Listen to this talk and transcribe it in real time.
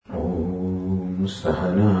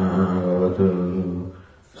सहनावतु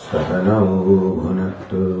सहनौ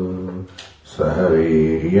भुनक्तु सह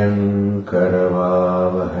वीर्यम्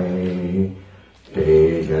करवावहै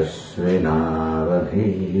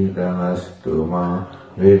तेजस्विनावधीतमस्तु मा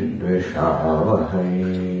विद्विषावहै।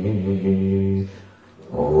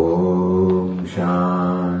 ॐ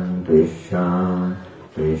शान्ति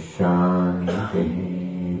शान्ति शान्तिः।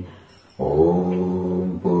 ॐ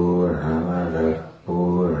पूर्णमदः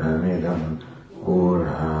पूर्णमिदम्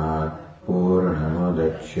पूर्णात्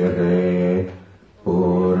पूर्णमुदच्यते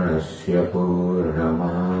पूर्णस्य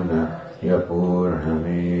पूर्णमादाय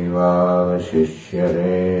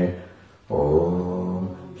पूर्णमेवावशिष्यते। ॐ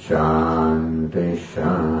शान्ति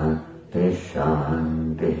शान्ति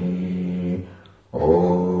शान्तिः। ॐ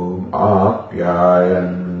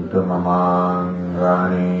आप्यायन्तु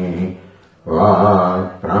ममाङ्गानि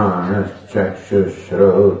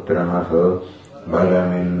वाक्प्राणश्चक्षुश्रोत्रमथो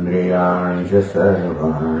बलमिन्द्रियाणि च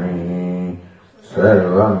सर्वाणि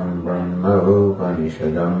सर्वम्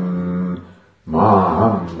ब्रह्मोपनिषदम्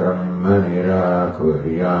माहम् ब्रह्म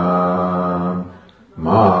निराकुर्याम्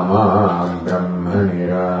मा ब्रह्म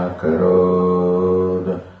निराकरोत्।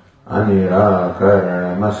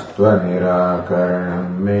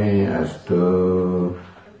 अनिराकरणमस्त्वनिराकरणम् मे अस्तु।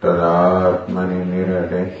 तदात्मनि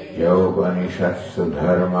निरते यौपनिषत्सु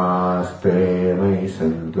धर्मास्ते मयि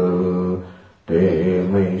सन्तु ते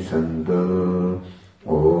मयि सन्तु। ॐ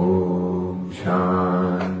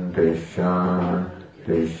शान्ति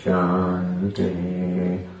शान्ति शान्तिः।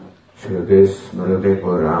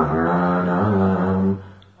 श्रुतिस्मृतिपुराणानाम्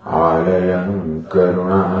आलयम्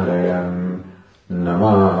करुणालयम्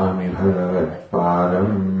नमामि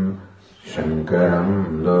भगवत्पादम् शङ्करम्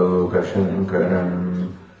लोकशङ्करम्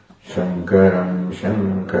शङ्करम्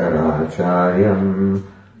शङ्कराचार्यम्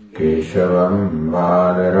केशवम्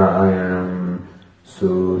बादरायणम्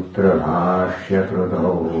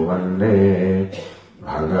सूत्रभाष्यकृतौ वन्दे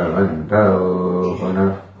भगवन्तौ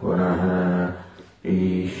पुनः पुनः।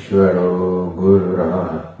 ईश्वरो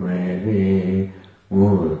गुरुरात्मेति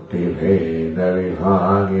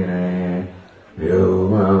मूर्तिभेदविभागिने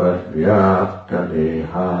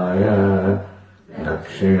व्योमवद्व्याप्तदेहाय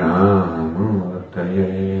दक्षिणामूर्तये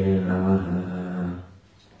नमः।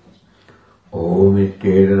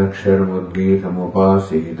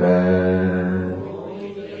 ओमित्येतदक्षरमुद्गीतमुपासीत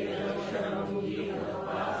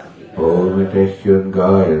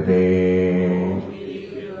ओमित्यस्युद्गायते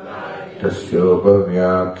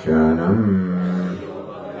तस्योपव्याख्यानम्।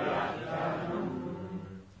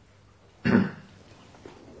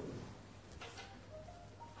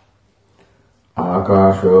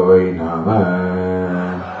 आकाशो वै नाम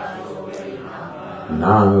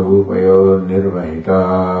नामरूपयोः निर्वहिता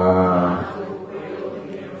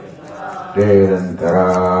तेरन्तरा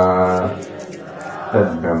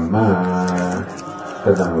तद्ब्रह्म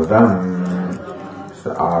तदमृतम् स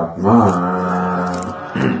आत्मा।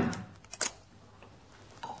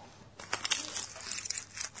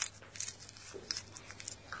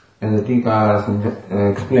 And the Tika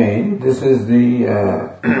explained, this is the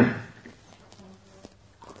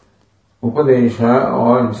Upadesha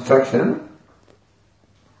or instruction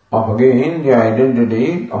of again the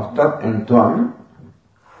identity of Tat and Tvam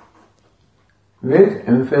with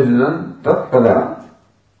emphasis on Tat Pada,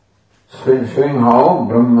 showing how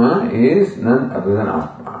Brahma is none other than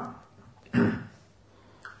Atma.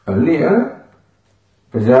 Earlier,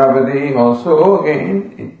 Prajapati also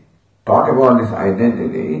again taught about this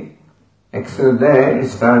identity, except that it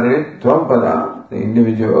started with Tvam Pada, the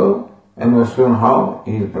individual, and was shown how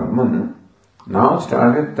he is Brahman. Now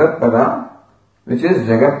start with Tat Pada, which is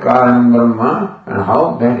Jagat Karanam Brahma, and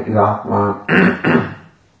how that is Atma.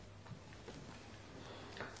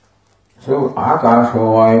 So,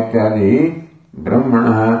 Akasho va ityadi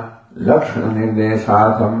Brahmana Lakshana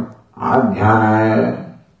Nirdeshatham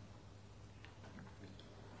Adhyanaya.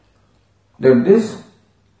 That this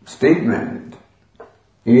statement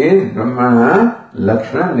is Brahmana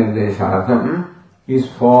Lakshana Nirdeshatham is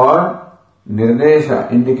for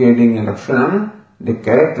Nirdesha, indicating in Lakshanam the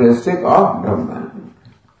characteristic of Brahman.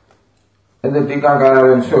 And the Tikakara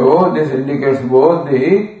will show this indicates both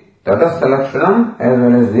the Tatastha Lakshanam as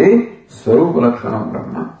well as the Swarupa Lakshanam of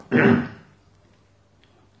Brahma.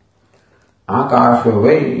 Akasha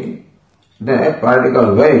Vai, that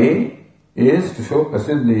particle Vai is to show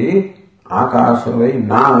Prasiddhi. Akasha Vai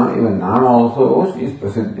Nama, even Nama also is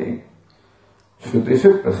Prasiddhi.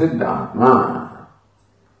 Shrutishu Prasiddha Atma.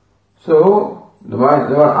 So, the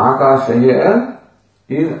word Akasha here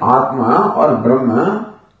is Atma or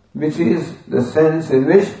Brahma, which is the sense in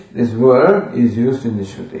which this word is used in the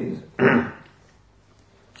Shrutis.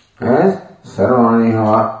 As Sarvani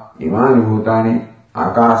Hava imani bhutani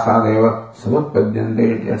akasadeva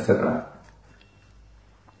samutpadyante, etc.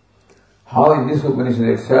 How in this Upanishad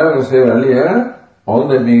itself, as I said earlier, all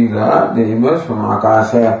the beings are, they emerge from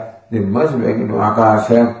Akasha, they merge back into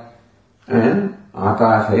Akasha, and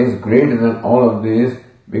Akasha is greater than all of this,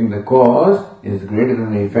 being the cause is greater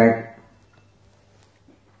than the effect.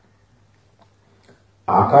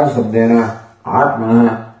 Akasha sabdena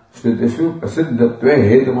atmana shrutishu prasiddhatve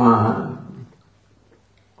hetumaha.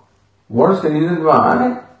 What's the reason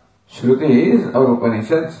why Shrutis or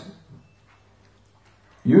Upanishads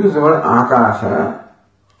use the word Akasha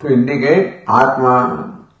to indicate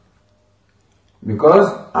Atma?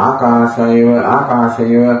 Because Akasha eva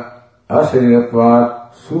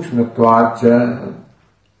ashariratvat sukshmatvat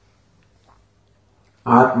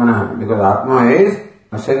Atmana, because Atma is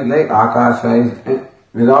asharit, like Akasha is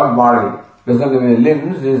without body, doesn't have any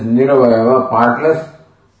limbs, is niravayava, partless,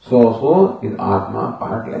 so is Atma,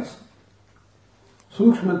 partless.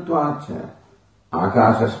 Sukshmatvat,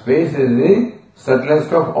 Akasha space is the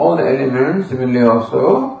subtlest of all the elements. Similarly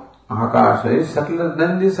also, Akasha is subtler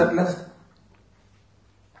than the subtlest.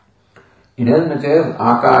 Inasmuch as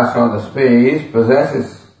Akasha or the space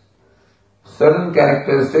possesses certain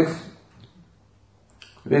characteristics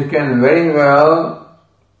which can very well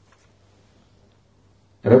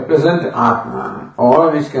represent Atma,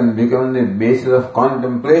 or which can become the basis of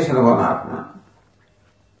contemplation of an Atma.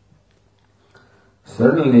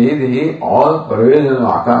 Certainly the all-pervasive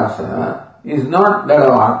Akasha is not that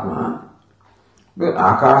of Atma, but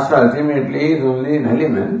Akasha ultimately is only an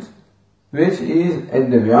element which is at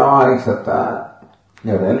the Vyavaharik Satta,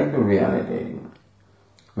 the relative reality,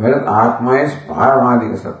 whereas Atma is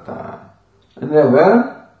Paramadika Satta. And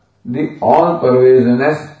therefore, the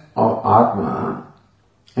all-pervasiveness of Atma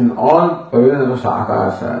and all-pervasiveness of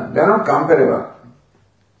Akasha, they are not comparable.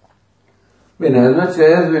 When as much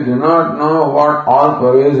as we do not know what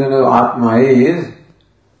all-pervasiveness of Atma is,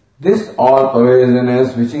 this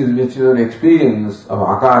all-pervasiveness, which is the experience of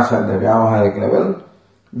Akasha at the Vyavaharik level,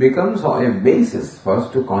 becomes a basis for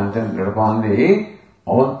us to contemplate upon the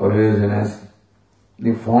all-pervasiveness,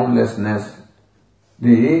 the formlessness,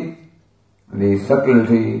 the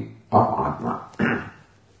subtlety of Atma.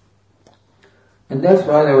 And that's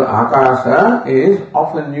why the word Akasha is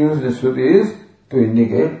often used in Shrutis to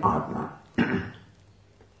indicate Atma.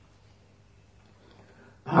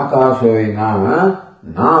 Akasha nama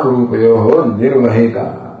rupayoho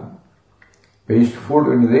nirvahita. Page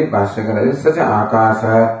 423, Bhashyakara is such a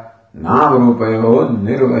Akasha rupayoho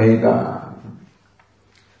nirvahita.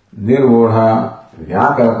 Nirvodha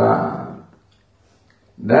vyakarta.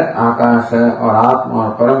 That Akasha or Atma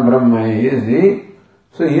or Param Brahma is the...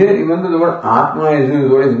 So here even though the word Atma is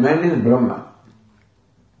used, what is meant is Brahma.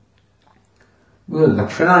 Because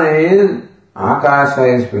Lakshana is, Akasha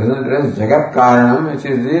is presented as Jagat Karanam, which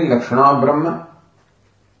is the Lakshana of Brahma.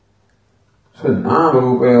 So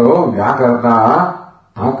Namarupayo Vyakarta,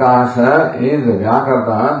 Akasha is the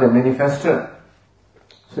Vyakarta, the manifester.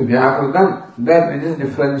 So Vyakarta, that which is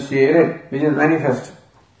differentiated, which is manifest.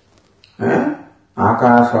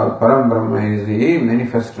 Akasha or Param Brahma is the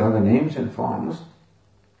manifester of the names and forms.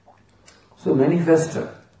 So manifester,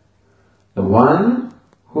 the one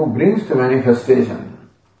who brings to manifestation.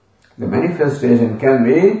 The manifestation can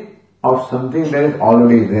be of something that is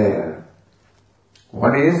already there.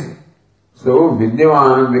 What is? So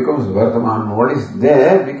Vidyavan becomes Vartaman. What is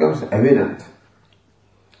there becomes evident.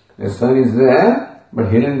 The sun is there,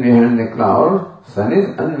 but hidden behind the cloud. Sun is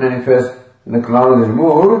unmanifest. When the cloud is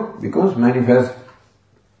removed, becomes manifest.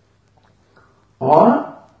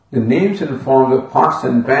 Or the names and forms of pots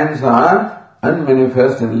and pans are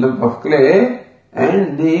unmanifest in a lump of clay,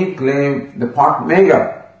 and the clay, the pot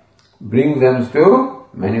maker, brings them to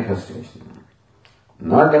manifestation.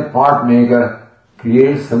 Not that pot maker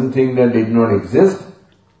creates something that did not exist.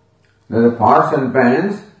 The pots and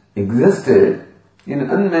pans existed in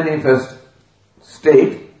unmanifest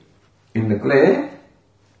state in the clay,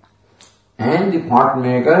 and the pot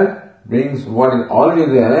maker brings what is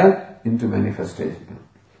already there into manifestation.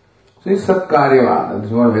 So it's Satkaryavada. This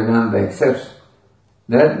is what Vedanta accepts.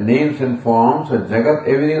 That names and forms of Jagat,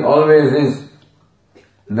 everything always is.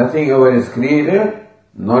 Nothing ever is created,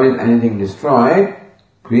 nor is anything destroyed.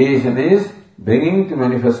 Creation is bringing to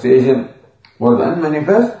manifestation what is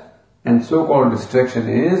unmanifest, and so-called destruction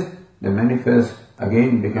is the manifest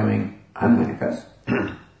again becoming unmanifest.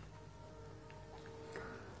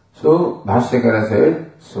 So Bhashyakara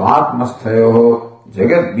said, Swatmasthayoho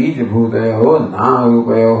Jagat Bija Bhutayoho Nama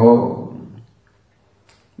Rupayoho.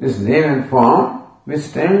 This name and form which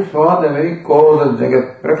stands for the very cause of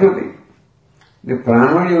Jagat, Prakriti. The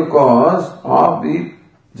primary cause of the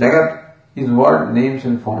Jagat is what names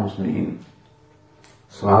and forms mean.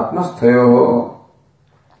 Swatmasthayo.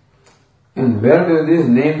 And where do these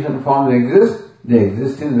names and forms exist? They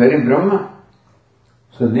exist in very Brahma.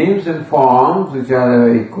 So names and forms which are the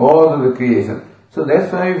very cause of the creation. So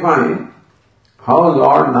that's why we find how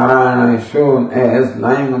Lord Narayana is shown as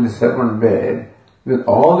lying on the serpent bed with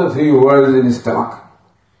all the three worlds in his stomach.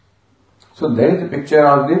 So there is a picture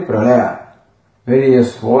of the Pralaya, where he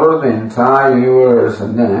has swallowed the entire universe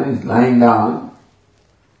and then is lying down.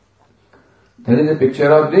 That is a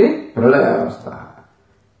picture of the Pralaya Avastha.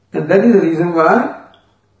 And that is the reason why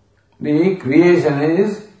the creation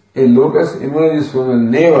is a lotus emerges from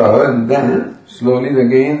the navel and then slowly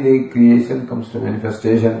again the creation comes to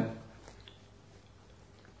manifestation.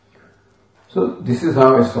 So this is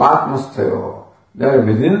how a Swatmasthayo, they are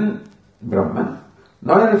within Brahman,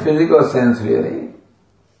 not in a physical sense really,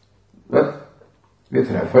 but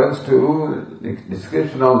with reference to the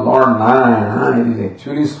description of Lord Narayana, it is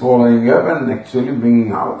actually swallowing up and actually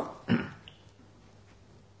bringing out.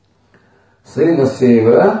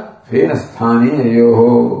 Sarilaseva fenasthani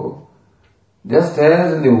yoho. Just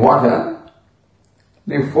as in the water,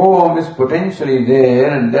 the form is potentially there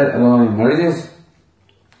and that alone emerges,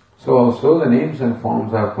 so also the names and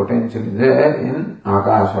forms are potentially there in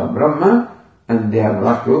Akasha Brahma and they are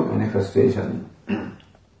brought to manifestation.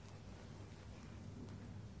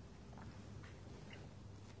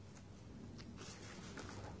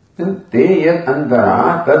 And te yat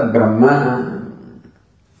antara tad Brahma.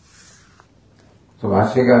 So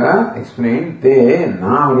Bhashyakara explained, te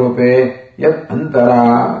nam rupe yat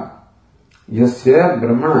antara yasya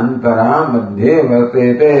brahma antara madhye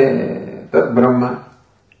vartete tad Brahma.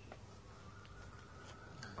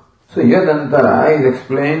 So yat antara is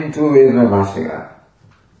explained two ways by Bhashyakara.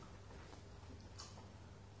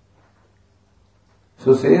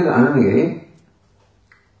 So says Anandagiri,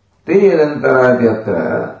 te yat antara iti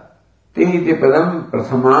atra te iti padam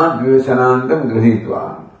prathama dvivachanantam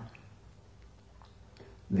grihitva.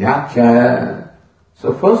 Vyakhya.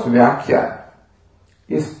 So first Vyakhya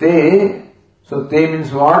is te. So te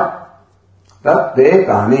means what? Tat te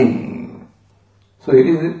tani. So it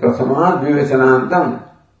is the prathama dvivachanantam.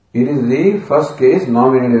 It is the first case,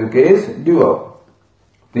 nominative case, duo.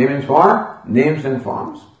 Te means what? Names and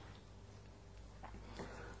forms.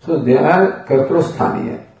 So they are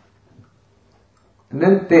kartrusthaniya. And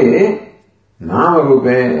then te, nama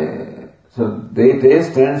rupe. So te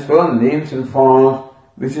stands for names and forms,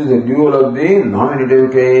 which is the dual of the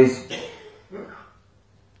nominative case.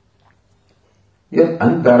 Yat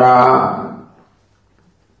antara.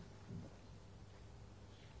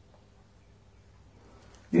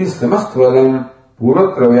 Is samastvadam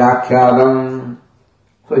purvatra vyakhyadam.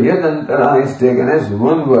 So yat antara is taken as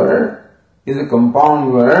one word, is a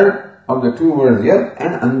compound word of the two words yat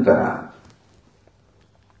and antara.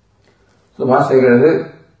 So Bhashyakara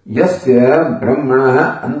says, yasya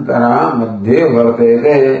brahmana antara madhye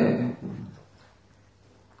vartete.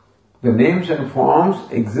 The names and forms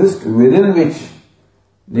exist within which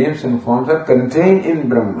names and forms are contained in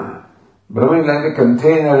Brahma. Brahma is like a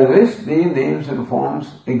container in which the names and forms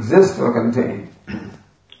exist or contain.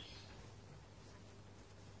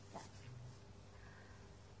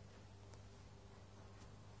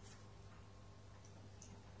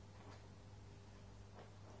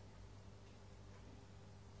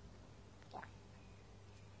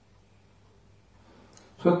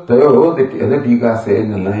 So Tayo, the other Tika says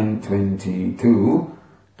in line 22,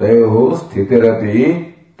 Tayo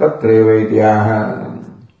sthitirapi tatreva.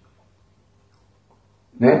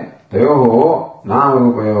 That Tayo,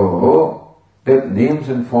 Namarupayo, that names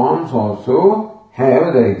and forms also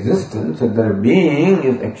have their existence and their being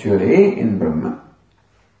is actually in Brahma.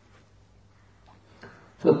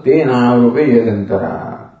 So te namarupe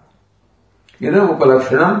yadantara. Yadam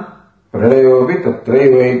upalakshanam pralayopi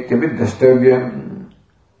tatreva ityapi drashtavyam.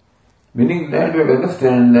 Meaning that we have to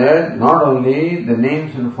understand that not only the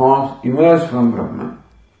names and forms emerge from Brahman,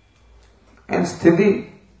 and sthiti,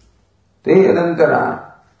 te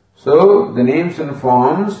yadantara. So the names and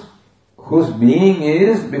forms whose being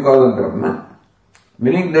is because of Brahman,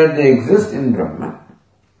 meaning that they exist in Brahman.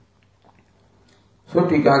 So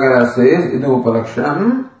Tikakara says, idam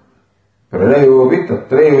upalakshanam pralayopi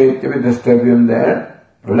tatreva ityapi drashtavyam,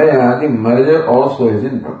 that pralaya, the merger also is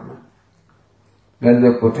in Brahman. That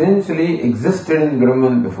they potentially existed in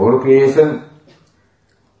Brahman before creation,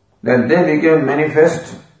 that they became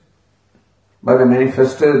manifest. By the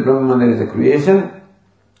manifested Brahman there is a creation,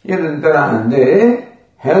 yet and they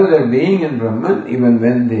have their being in Brahman even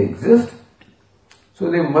when they exist.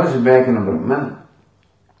 So they merge back in Brahman.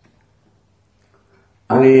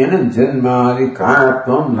 Anena janmadi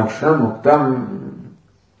karatvam lakshana muktam.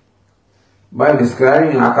 By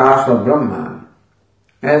describing Akasha Brahma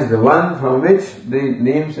as the one from which the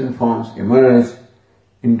names and forms emerge,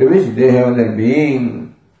 into which they have their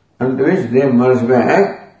being, unto which they merge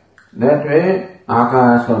back, that way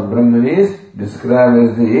Akasha Brahman is described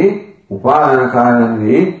as the Upadana Karana,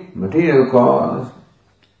 the material cause.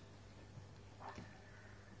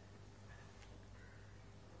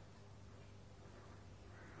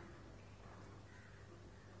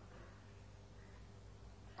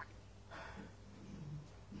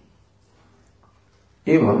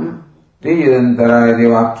 एवं तेजंतरा यदि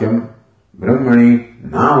वाक्यम ब्रह्मणि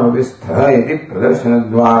नाम विस्था यदि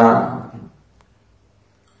प्रदर्शन द्वारा.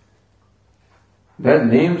 That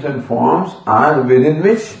names and forms are within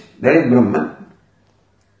which there is Brahman.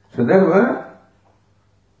 So therefore,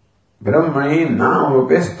 Brahmani Nama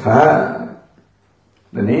Vistha.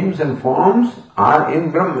 The names and forms are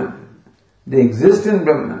in Brahman. They exist in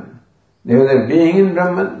Brahman. They have their being in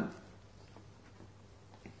Brahman.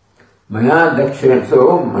 Maya Dakshin,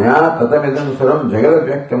 so Maya Tatamidam Saram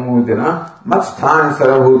Jagat Vyaktamurtina Matsthani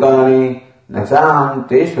Sarabhutani Nacham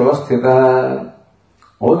Teshvavasthita.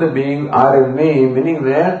 All the beings are in me, meaning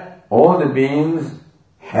that all the beings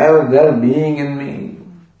have their being in me.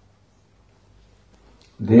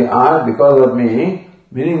 They are because of me,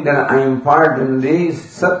 meaning that I impart in these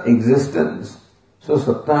Sat existence. So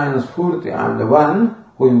Satta and Sphurti, I am the one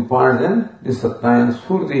who imparts in this Satta and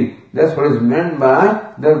Sphurti. That's what is meant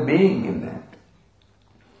by their being in that.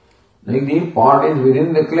 Like the pot is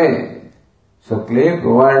within the clay. So clay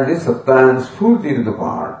provides the Satta and Sphurti to the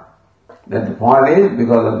pot. That the pot is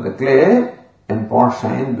because of the clay and pot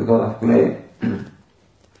shines because of clay.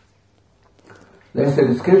 That is the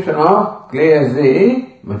description of clay as the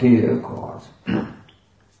material cause.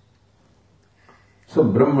 So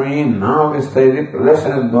Brahmani now vistayati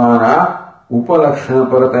pradashana dvara upalakshana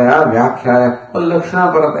parataya vyakhyaya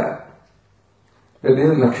alakshana parataya. That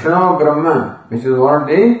is lakshana of Brahma, which is what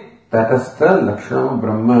the tatastha lakshana of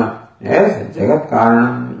Brahma as Jagat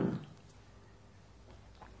Karanam.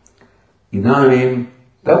 Idanim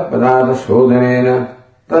tat padada shodhanena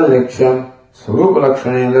tal laksham swarupa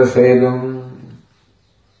lakshane darshayadam.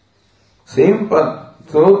 Same pad,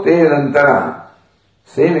 so tedantara,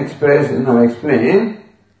 same expression now explained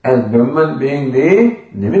as Brahman being the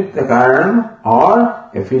nimitta karanam or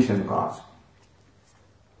efficient cause.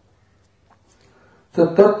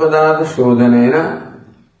 So tat padada shodhanena,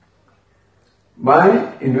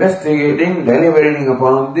 by investigating, deliberating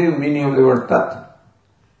upon the meaning of the word tat.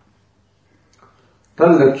 Tal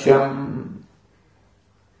laksham.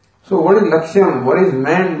 So what is laksham? What is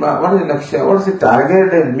meant by, what is lakshya? What is the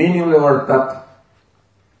target and meaning of the word tat?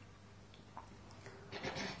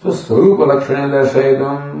 So swarupa lakshana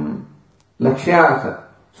darshayadam lakshyartha.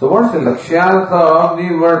 So what is the lakshyartha of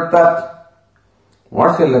the word tat?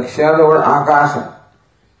 What is the lakshyartha of the word akasha?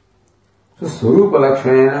 So swarupa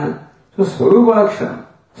lakshana. So swarupa lakshana.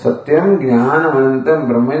 Satyam jnanam anantam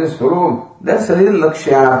brahma is swarup. That's the real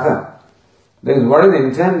lakshyartha. That is what is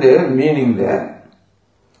intended meaning there.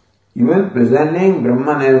 Even presenting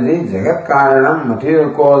Brahman as the Jagat Karanam,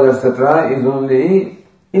 material cause, etc. is only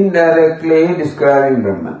indirectly describing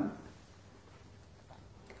Brahman.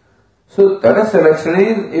 So Tata selection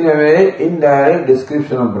is in a way indirect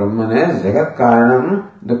description of Brahman as Jagat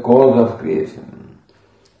Karanam, the cause of creation.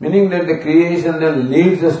 Meaning that the creation then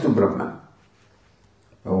leads us to Brahman.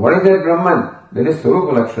 But what is that Brahman? That is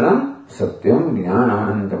Swarupa Lakshanam, Satyam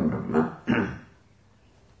Jnananandam Brahma.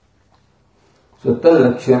 So tal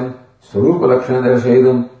laksham swarupa lakshana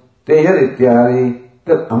darshayadam teyad ityadi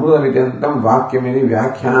tat amrudamitantam vakyamini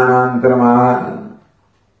vyakhyānāntaramaha.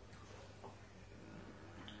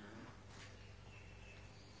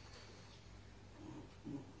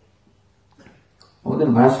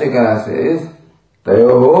 Then Bhashyakara says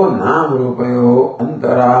tayoho nam rupayoho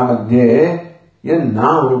antara madhye yad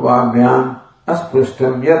nam rupabhyam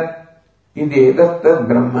asprishtam yat ide tat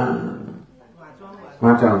brahma.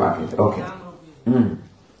 Okay.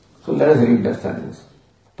 So let us read that sentence.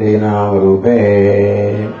 Tena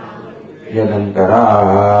rupe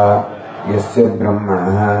yadantara yasya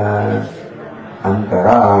brahmana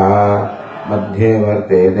antara madhye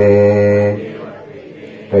vartede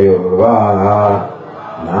tayorva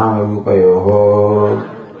nama rupayoho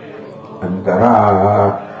antara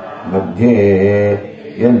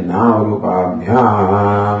madhye yan nama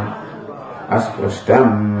rupabhyam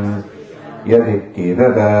asprishtam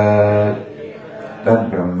yadittidada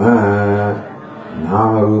tad brahma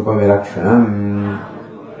nama rupa vilakshanam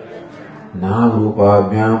nama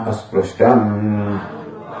rupabhyam asprishtam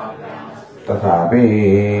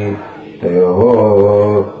tathapi तयोः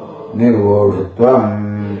निर्वोढत्वम्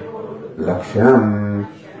लक्षणम्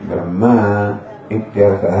ब्रह्म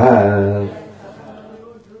इत्यर्थः।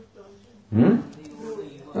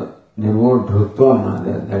 Nirvodhrutvam,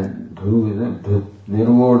 that dhru is a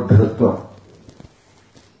nirvodhrutvam.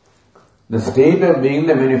 The state of being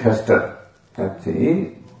the manifester. That's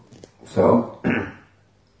it. So,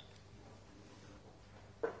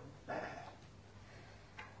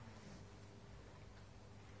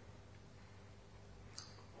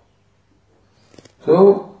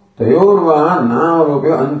 tayorva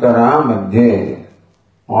namarupya antara madhye,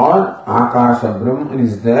 or akasha brahman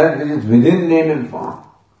is there which is within name and form.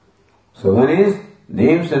 So one is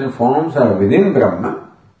names and forms are within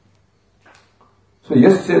Brahma. So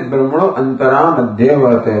yasya brahmano antara madhye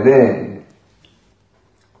vartate.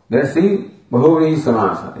 That's the Bahuvrihi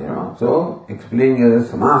Samasa, So explaining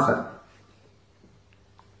as a Samasa.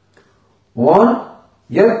 Or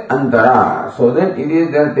yat antara. So then it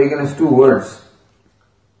is there taken as two words.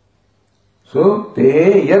 So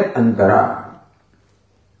te yat antara.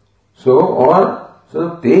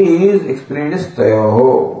 So te is explained as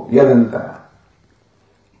tayoho, yadantara.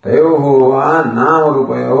 Tayoho va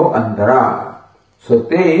namarupayoho antara. So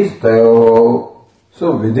te is tayoho.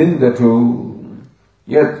 So within the two.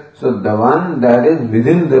 Yat, so the one that is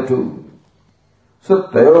within the two. So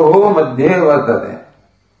tayoho madhye vartate.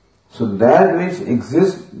 So that which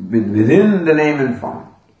exists within the name and form.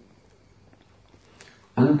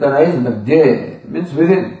 Antara is madhye, means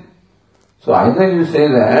within. So either you say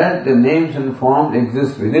that the names and forms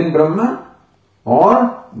exist within Brahma,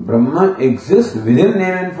 or Brahma exists within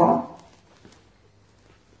name and form.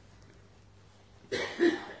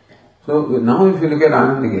 So now if you look at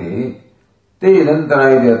Anandagiri, te idantara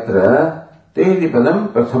idyatra, te iti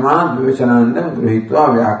padam prathama dvivachanandam gruhitva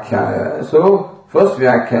vyakhyaya. So first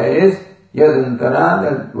vyakya is yadantara,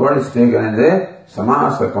 that word is taken as a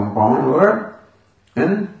samasa compound word,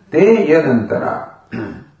 and te yadantara.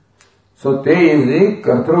 So te is the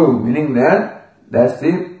kartru, meaning that that's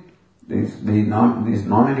this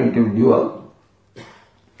nominative dual.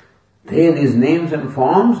 Te, these names and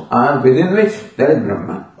forms are within which there is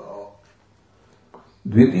Brahma.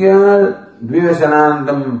 Dvitiya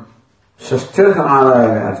dvivachanandam shasthya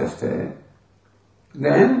samadaya vyachaste.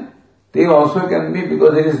 Then te also can be,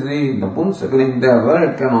 because it is the napunsakaling there, word,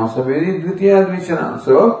 it can also be the dvitiya dvivachanandam.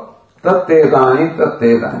 So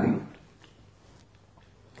tattetani.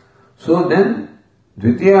 So then,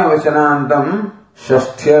 dvitiya vachanantam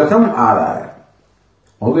shashthyartham adaya.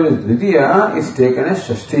 Although dvitiya is taken as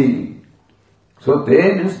shashti. So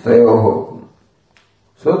te means tayoho.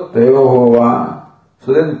 So tayoho va.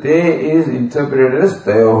 So then te is interpreted as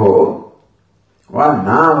tayoho. Va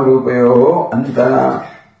nam rupayoho antara.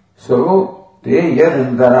 So te yad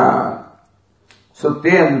antara. So te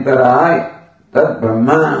antara tad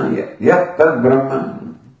brahma, yat tad brahma.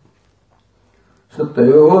 So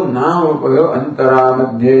tayoho namarupayo antara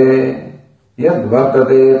madhye yad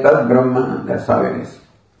vartate tad brahma. That's how it is.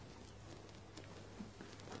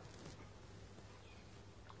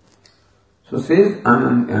 So says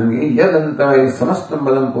Anangi yad antara is samastam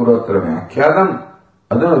badam purvatra vyakhyatam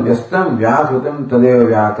aduna vyastam vyakrutam tadeva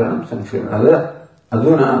vyakaram sankshiram.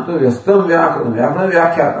 Aduna to vyastam vyakrutam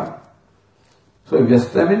vyakhyatam. So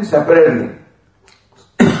vyastam means separately.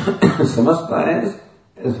 Samasta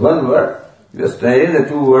is one word. Vyasta is the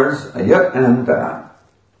two words yat and antara.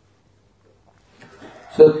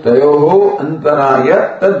 So tayoho antara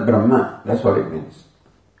yat tad brahma. That's what it means.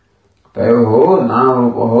 Tayoho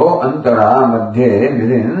namarupaho antara madhye,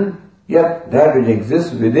 within yat, that which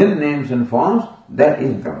exists within names and forms, that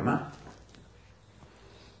is Brahma.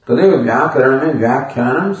 Tadeva vyakaranam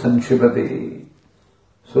vyakhyanam sanshipati.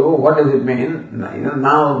 So what does it mean?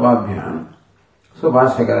 Namarupabhyam. So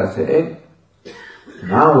Bhashyakara said,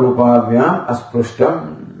 Namarupabhyam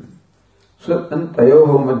asprushtam. So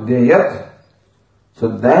tayoho madhye yat. So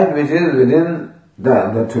that which is within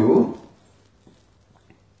the two,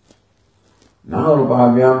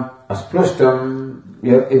 Namarupabhyam asprushtam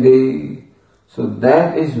yat idi. So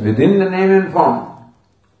that is within the name and form,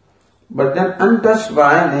 but then untouched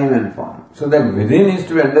by name and form. So that within is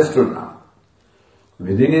to be understood now.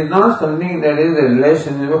 Within is not something that is a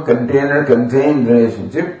relationship of contained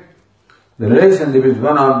relationship. The relationship is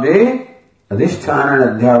one of the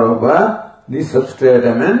adhisthana and adhyaropa, the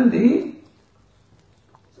substratum and the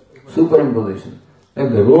superimposition.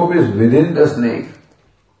 Like the rope is within the snake.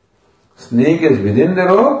 Snake is within the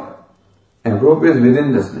rope and rope is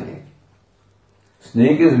within the snake.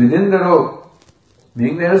 Snake is within the rope,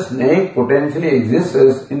 meaning that a snake potentially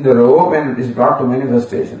exists in the rope and is brought to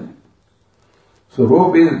manifestation. So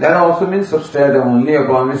rope is, that also means substratum only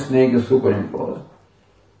upon which snake is superimposed.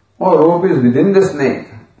 Or rope is within the snake.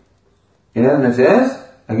 In as much as,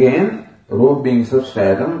 again, rope being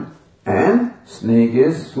substratum and snake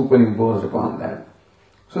is superimposed upon that.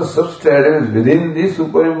 So substratum is within the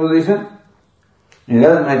superimposition. In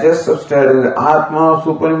as much as substratum is Atma of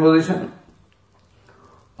superimposition.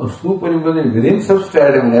 Or superimposition within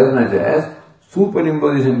substratum in as much as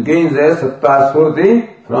superimposition gains as satta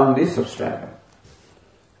spurti from the substratum.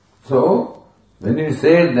 So, when it is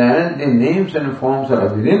said that the names and forms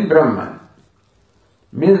are within Brahman,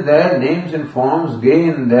 means that names and forms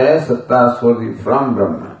gain their satta spurti from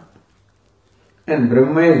Brahman. And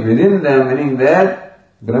Brahma is within them, meaning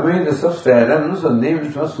that Brahma is the substratum, so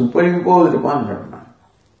names are superimposed upon Brahman.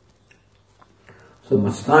 So,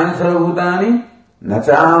 Mastani Sarvabhutani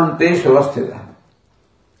Nacham Te Shavasthita.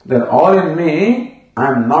 They're all in me, I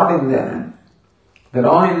am not in them. They're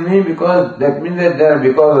all in me because that means that they are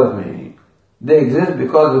because of me. They exist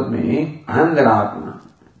because of me. I am their Atma.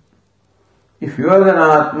 If you are their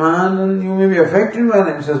Atma, then you may be affected by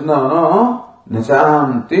them. He says, no,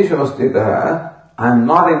 Nachaham Tishavastita. I am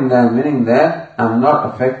not in them, meaning that I am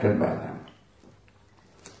not affected by them.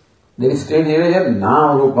 There is stated here that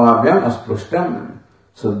Nam Rupabhyam Asprushtam.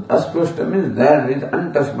 So Asprushtam means that which is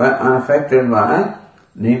untouched by, unaffected by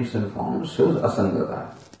names and forms, shows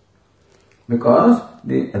Asangata. Because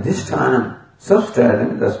the Adhishthanam,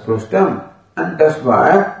 substratum, is Asprushtam, untouched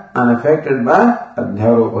by, unaffected by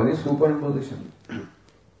Adhyaropa, the superimposition.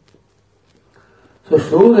 So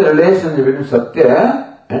show the relationship between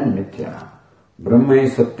Satya and Mithya. Brahma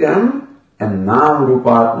is Satyam and Nam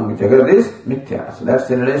Rupatmaka Jagat is Mithya. So that's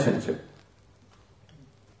the relationship.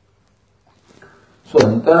 So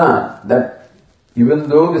Antara, that even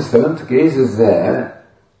though the seventh case is there,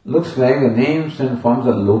 looks like the names and forms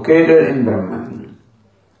are located in Brahman.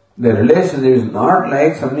 The relation is not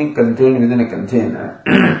like something contained within a container.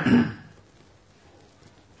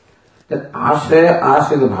 That Ashraya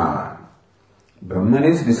Ashrita Bhava. Brahman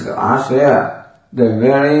is this Ashraya, the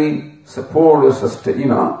very support or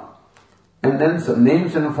sustain, and then some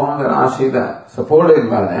names and forms are Ashrita, supported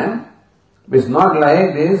by them. But it's not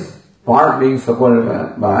like this part being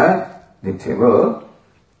supported by the table.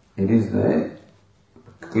 It is the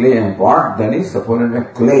clay and pot that is supported by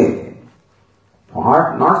clay.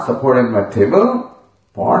 Pot not supported by table,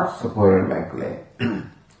 pot supported by clay.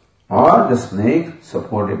 Or the snake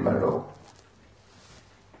supported by rope.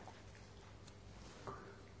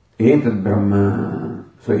 Etat Brahma.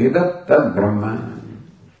 So etat tad Brahma.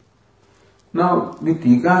 Now the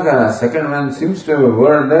Tikakara, second one, seems to have a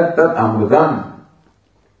word there, tat Amrutam.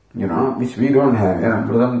 Which we don't have here,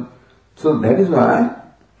 Amrutam. So that is why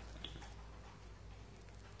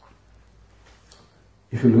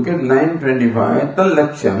if you look at line 25, tal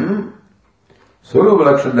laksham swarupa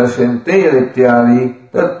laksham darshayante yad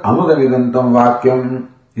ityadi tad amrudavidantam vakyam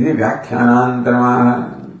iti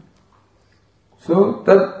vyakhyanantarama. So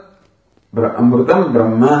tad amrutam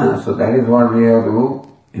brahma. So that is what we have to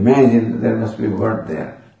imagine. There must be a word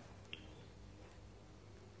there.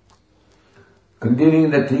 Continuing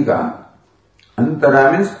the Tika,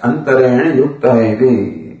 antara means antarena yukta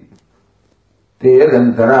iti. Teyad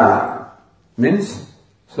antara means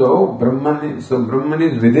So Brahman is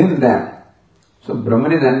within them. So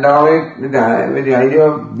Brahman is endowed with the idea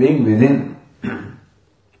of being within.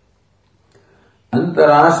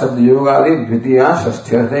 Antara Sabda Yogadi Dvitiya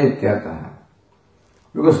Shasthyaha Ityartha.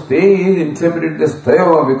 Because Te is interpreted as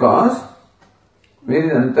Tayava because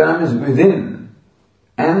whereas Antaram is within.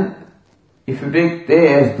 And if you take Te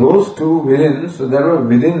as those two within, so there were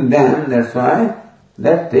within them, that's why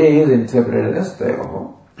that Te is interpreted as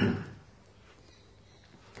Tayava.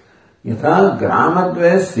 यथा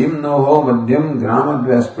ग्रामद्वय सिम्नोहो मध्यम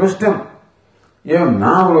ग्रामद्वय स्पृष्टम एवं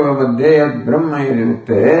नाम मध्ये यद ब्रह्म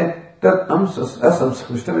युक्ते तत्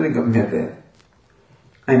असंस्पृष्टम गम्यते.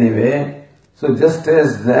 Anyway, so just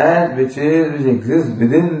as that which exists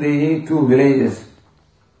within the two villages,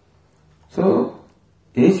 so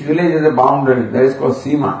each village has a boundary that is called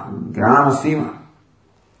Sima, Grama Sima.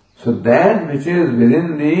 So that which is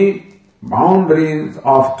within the boundaries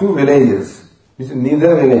of two villages, which is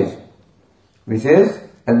neither village, which is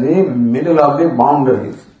at the middle of the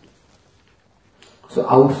boundaries. So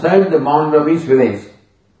outside the boundary of each village,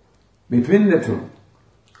 between the two,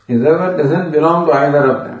 whoever doesn't belong to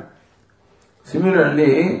either of them.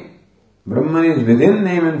 Similarly, Brahman is within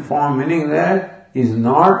name and form, meaning that he is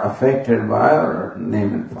not affected by our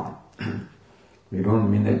name and form. We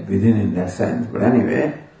don't mean that within in that sense, but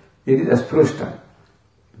anyway, it is asprushta.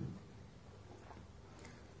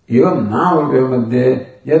 Evam nama मध्ये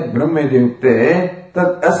यद ब्रह्म यदि युक्ते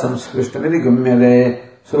tat asamspristamiti gamyate.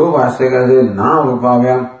 So Bhashyakara says, now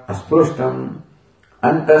rupavyam asprushtam,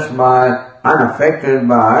 untouched by, unaffected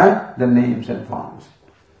by the names and forms.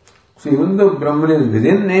 So even though Brahman is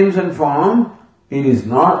within names and forms, it is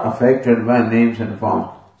not affected by names and forms.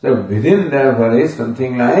 So within therefore is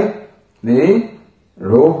something like the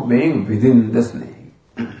rope being within the snake.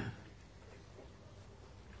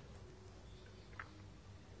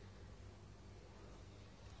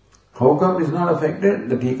 How come it is not affected?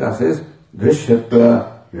 The Tika says,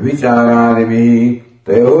 Drishyatva vivichārādivihi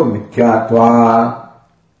tayo mithyātva.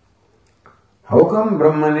 How come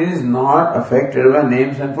Brahman is not affected by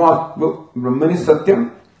names and forms? Look, Brahman is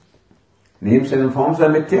Satyam. Names and forms are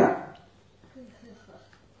Mithya.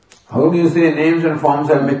 How do you say names and forms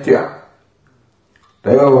are Mithya?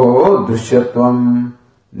 Tayo Drishyatvam.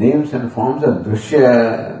 Names and forms are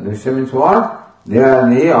Drishya. Drishya means what? They are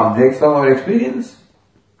the objects of our experience.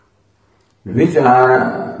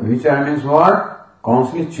 Vichara means what?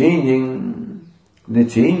 Constantly changing. They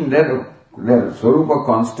change their Swarupa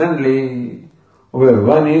constantly. Where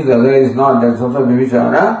one is, the other is not. That's also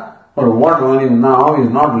Vichara. Or what one is now is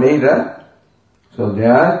not later. So they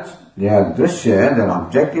are Drishya, they are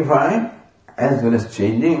objectified as well as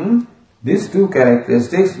changing. These two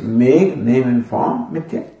characteristics make name and form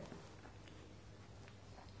Mithya.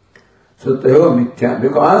 So Tayo Mithya,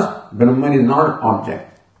 because Brahman is not object.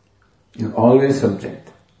 Is always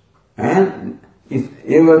subject and is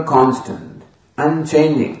ever constant,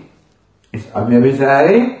 unchanging. It's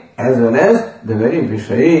Abhyabhichari as well as the very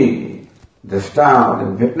Vishayi, Drashta,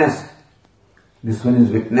 the witness. This one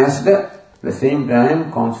is witnessed at the same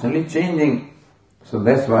time constantly changing. So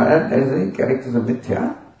that's why that is the characters of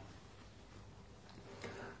Mithya.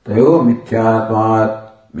 Tayo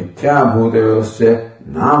Mithyatvat Mithya Bhutayosya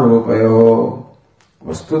Nam Rupayo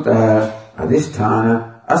Vastutah Adhisthana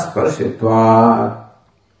Asparshitva.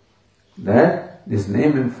 That this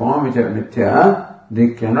name and form which are Mithya,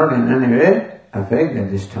 they cannot in any way affect the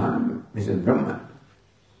Adhisthana, which is Brahman.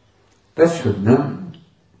 Tashuddham.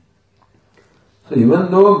 So even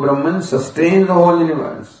though Brahman sustains the whole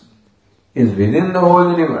universe, is within the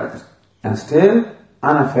whole universe, and still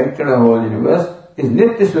unaffected the whole universe, is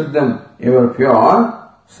Nitya Shuddham, ever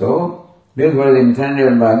pure. So this is what is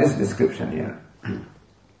intended by this description here.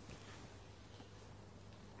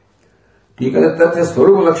 Tikadatatya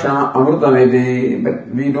Swarupa Lakshana Amrutameti, but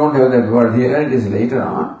we don't have that word here, it is later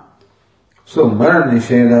on. So Maran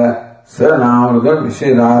Nisheda Saranamrutam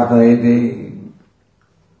Nishedartha.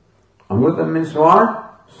 Amrutam means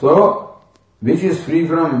what? So, which is free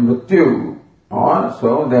from Mrityu, or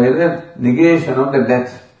so there is a negation of the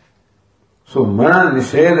death. So Maran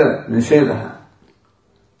Nisheda.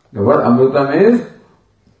 The word Amrutam is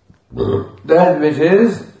that which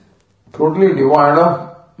is totally devoid of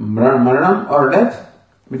Maranam or death,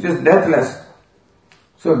 which is deathless.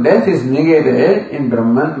 So death is negated in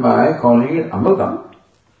Brahman by calling it Amrutam.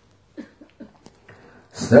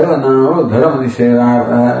 Sarvanam Dharma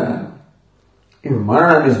Nishedhartha. If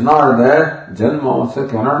Maranam is not there, Janma also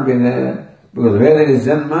cannot be there. Because where there is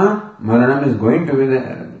Janma, Maranam is going to be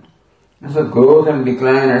there. And so growth and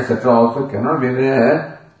decline, etc. also cannot be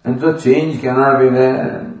there. And so change cannot be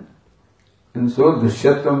there. And so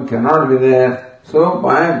Drishyatvam cannot be there. So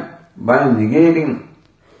by negating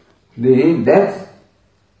the death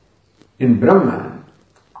in Brahman,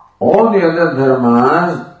 all the other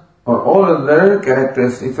dharmas or all other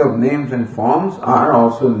characteristics of names and forms are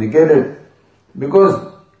also negated,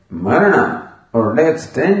 because marana or death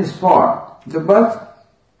stands for the birth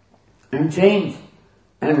and change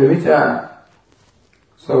and vichara.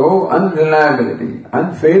 So unreliability,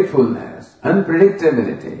 unfaithfulness,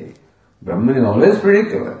 unpredictability. Brahman is always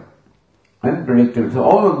predictable. Unpredictable. So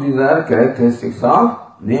all of these are characteristics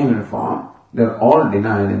of name and form. They are all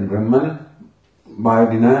denied in Brahman by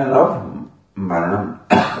denial of Maranam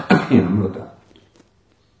in Amruta.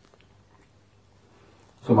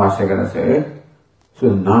 So Bhashyakara said, so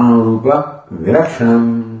Nama-rupa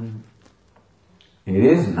Virakshanam. It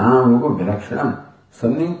is Nama-rupa Virakshanam.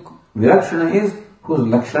 Something Virakshana is whose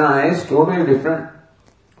Lakshana is totally different.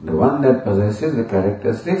 The one that possesses the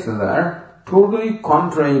characteristics that are totally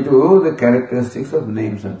contrary to the characteristics of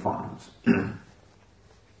names and forms.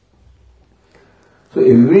 So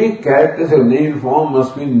every characteristic of name and form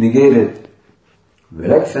must be negated.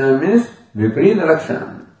 Virakshana means Viparita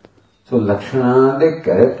Lakshana. So Lakshana, the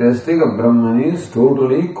characteristic of Brahman, is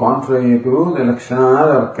totally contrary to the Lakshana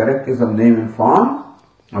or characteristics of name and form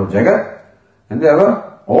of Jagat. And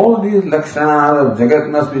therefore, all these Lakshanas of Jagat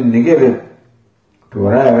must be negated to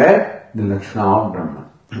arrive at the Lakshana of Brahman.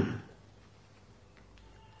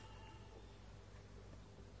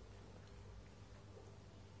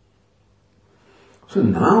 So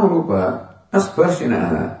now Rupa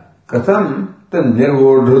asparshina katham tad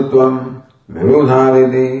nirvodhrutvam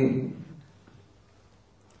virodhavedi.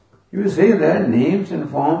 You say that names and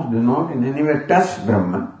forms do not in any way touch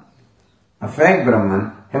Brahman, affect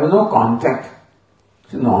Brahman, have no contact.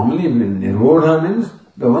 So normally Nirodha means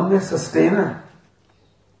the one that sustainer.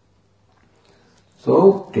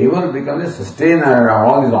 So table becomes a sustainer of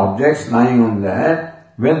all these objects lying on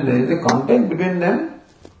that when there is a contact between them.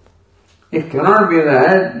 It cannot be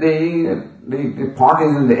that the pot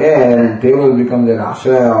is in the air and table becomes a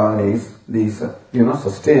rasha or these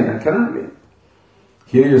sustainer. It cannot be.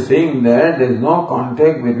 Here you are saying that there is no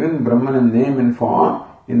contact between Brahman and name and form.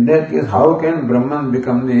 In that case, how can Brahman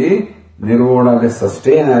become the Nirodha, the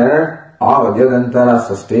sustainer of Jadantara,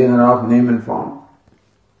 sustainer of name and form?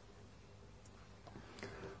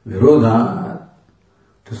 Virodha,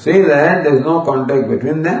 to say that there is no contact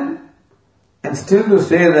between them and still to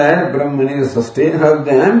say that Brahman is the sustainer of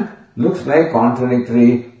them looks like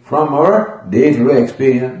contradictory from our day-to-day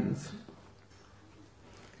experience.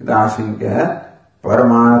 Ashinka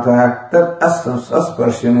Paramatha tat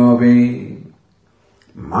asparshanopi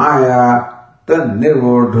Maya tad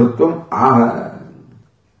nirvodhrutvam aha.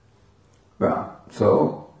 Well,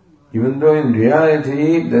 so even though in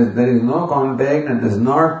reality there is no contact and does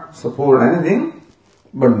not support anything,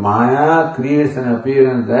 but Maya creates an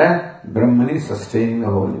appearance that Brahman is sustaining the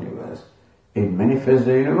whole universe. It manifests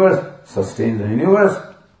the universe, sustains the universe,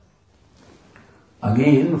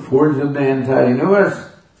 again folds up the entire universe.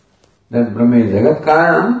 That Brahma is Jagat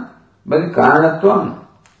Karanam, but the Karanatvam,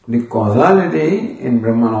 the causality in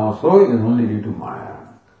Brahman also is only due to Maya.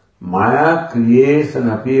 Maya creates an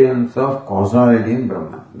appearance of causality in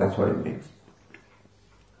Brahman. That's what it means.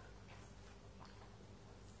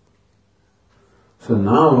 So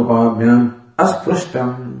now Rupabhyam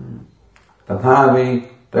asprishtam tathavi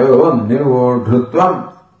tayo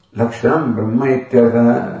nirvodhrutvam lakshanam Brahma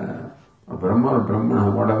ityartha. Brahma or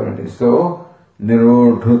Brahmana, whatever it is. So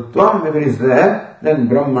Nirodhrutvam, if it is there, then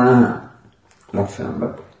Brahmana Lakshanam.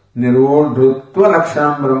 But Nirodhrutva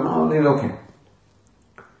Lakshanam Brahma only is okay.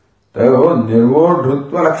 Tayoho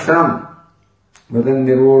Nirodhrutva Lakshanam. But then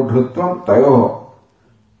Nirodhrutvam Tayoho.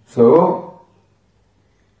 So,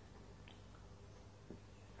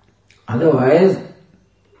 otherwise,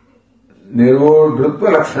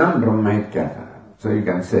 Nirodhrutva Lakshanam Brahma ityartha. So you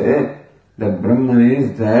can say that Brahman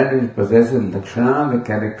is that which possesses Lakshana, the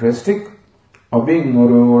characteristic of being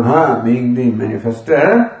Nirodha, being the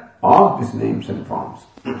manifester of these names and forms.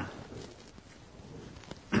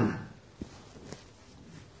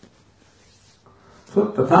 So,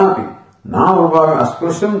 tathapi. Now,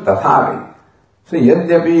 asprusham tathapi. So,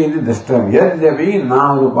 yadyapi iti dashtam. Yadyapi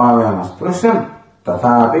nāmrupāvyam asprusham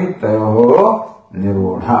tathapi tayoho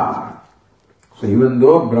nirodha. So, even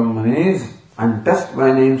though Brahman is untouched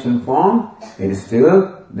by names and form, it is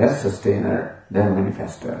still their sustainer, their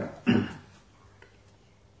manifester.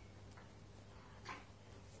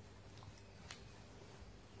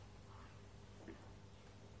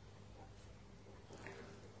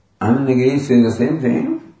 Annagiri says the same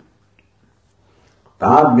thing.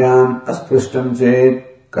 Tabhyam asprishtam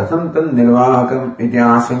chet katham tan nirvahakam iti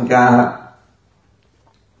ashankyaha.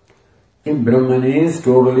 If Brahman is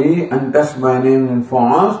totally untouched by names and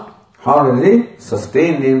forms, how does he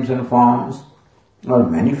sustain names and forms or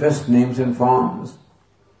manifest names and forms?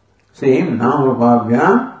 Same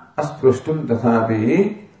nāmrupāvyam asprishtam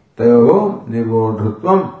tathapi tayo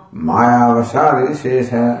nirvodhrutvam mayavashādi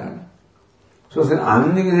shesha. So since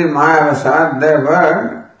Annagiri is Mayavasad, their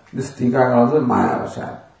word, this Tika also is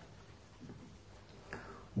Mayavasad.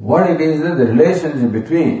 What it is that the relationship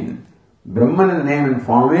between Brahman and name and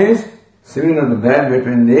form is similar to that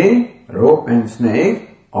between the rope and snake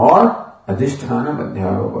or Adhisthana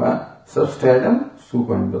Madhyaropa, substratum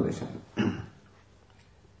superimposition.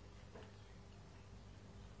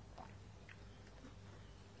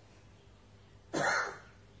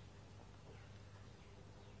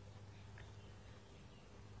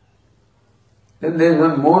 Then there is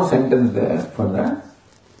one more sentence there for that.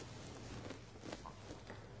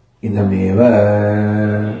 Idameva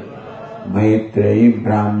Maitreyi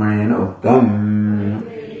Brahmanena Uttam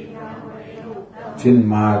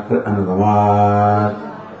Chinmatra Anugamaat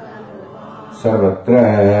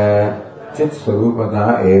Sarvatra Chit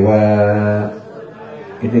Swarupada Eva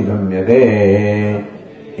Iti Gamyade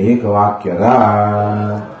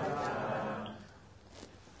Ekavakyada.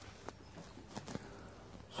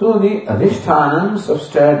 So the adhishthanam,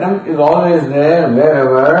 substratum is always there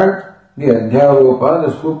wherever the adhyaropa,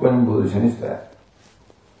 the superimposition is there.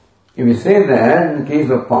 If we say that in the case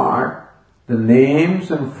of part, the names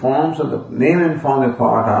and forms of the name and form of the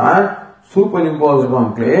part are superimposed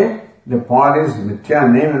upon clay. The pot is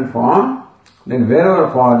mithya name and form. Then wherever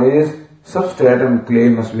pot is, substratum clay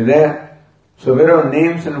must be there. So wherever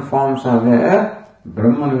names and forms are there,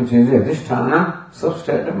 Brahman, which is Adhisthana,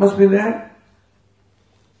 substratum must be there.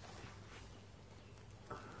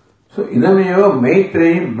 So idameva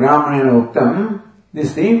Maitreyi Brahmanena Uktam. The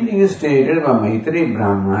same thing is stated by Maitreyi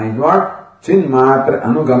Brahmana is what? Chinmatra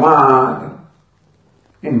Anugamat.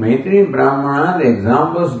 In Maitreyi Brahmana, the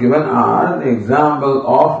examples given are the example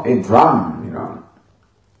of a drum,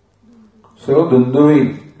 So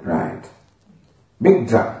Dunduvi, right? Big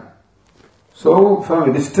drum. So from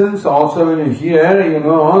a distance also when you hear, you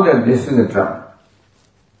know that this is a drum.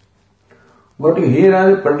 What you hear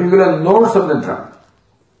are the particular notes of the drum.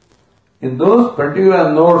 In those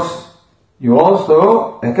particular notes, you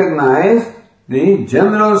also recognize the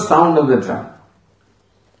general sound of the drum.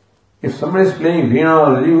 If somebody is playing veena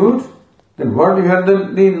or lute, then what you hear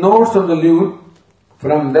the notes of the lute,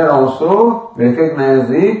 from there also recognize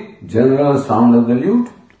the general sound of the lute.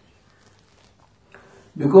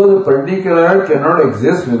 Because a particular cannot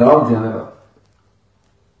exist without general.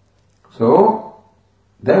 So,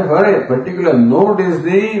 therefore a particular note is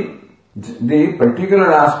the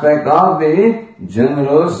particular aspect of the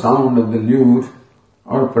general sound of the lute,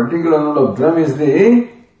 or particular note of drum is the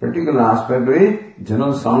particular aspect of the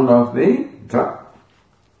general sound of the drum.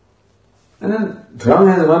 And then drum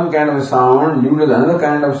has one kind of a sound, lute has another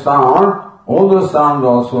kind of sound. All those sounds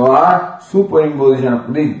also are superimposition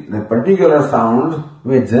of the particular sounds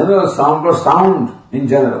with general sound or sound in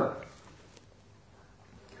general.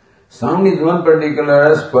 Sound is one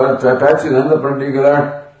particular, touch is another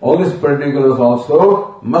particular. All these particulars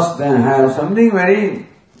also must then have something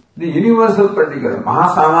the universal particular,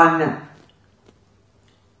 Mahasamanya.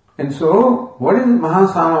 And so, what is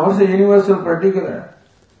Mahasamanya? What is the universal particular?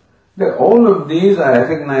 That all of these are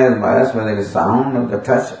recognized by us, whether it is sound or the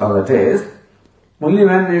touch or the taste, only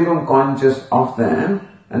when we become conscious of them,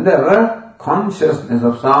 and therefore consciousness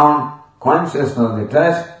of sound, consciousness of the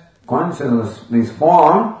touch, consciousness of this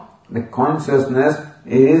form, the consciousness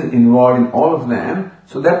is involved in all of them,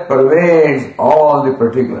 so that pervades all the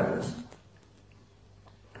particulars.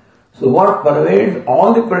 So what pervades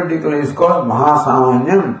all the particulars is called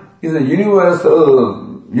Mahasamanyam, is a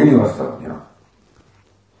universal.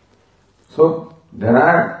 So there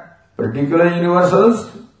are particular universals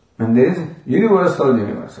and there is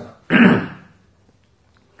universal.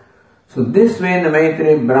 So this way in the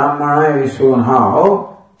Maitreyi Brahmana is shown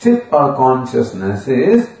how chit or consciousness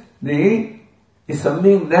is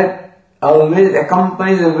something that always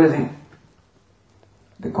accompanies everything.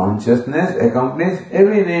 The consciousness accompanies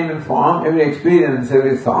every name and form, every experience,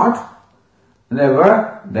 every thought.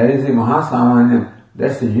 Therefore, that is the Mahasamanyam,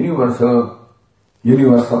 that's the universal.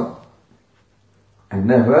 And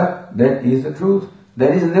therefore, that is the truth.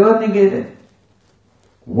 That is never negated.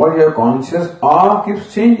 What you are conscious of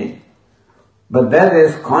keeps changing. But that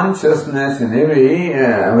is consciousness in every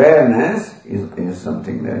awareness is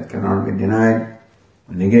something that cannot be denied,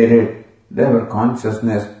 negated. Therefore,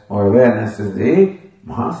 consciousness or awareness is the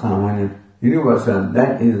Mahasamanya, universal, and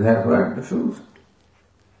that is therefore the truth.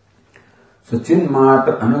 So,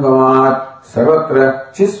 Chinmatra Anugamat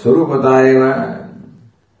Sarvatra Chis Swarupatayeva.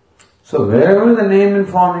 So, wherever the name and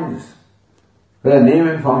form is, whether name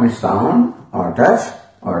and form is sound, or touch,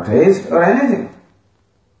 or taste, or anything,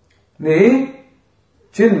 the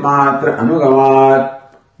Chinmatra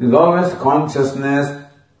Anugamat is always consciousness,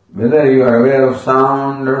 whether you are aware of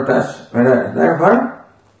sound or touch, whether, therefore,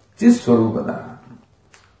 Chis Swarupatayeva.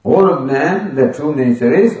 All of them, their true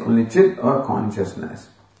nature is only chit or consciousness.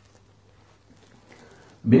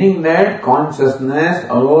 Meaning that consciousness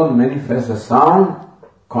alone manifests as sound,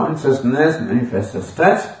 consciousness manifests as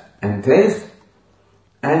touch and taste,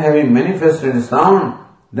 and having manifested the sound,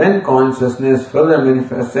 then consciousness further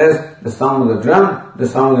manifests as the sound of the drum, the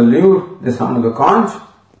sound of the lute, the sound of the conch.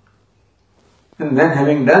 And then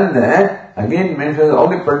having done that, again manifests all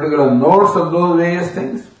the particular notes of those various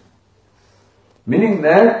things. Meaning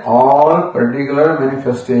that all particular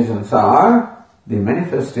manifestations are the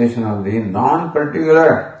manifestation of the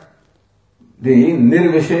non-particular, the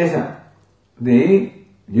nirvishesha, the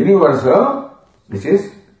universal, which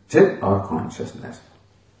is chit or consciousness.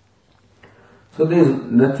 So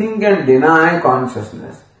nothing can deny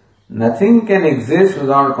consciousness. Nothing can exist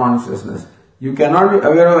without consciousness. You cannot be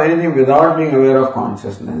aware of anything without being aware of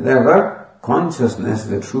consciousness. Therefore, consciousness is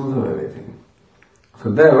the truth of everything.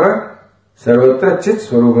 So therefore, Sarvatra Chit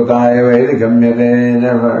Swarupatayeva iti gamyate.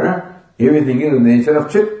 Therefore, everything is the nature of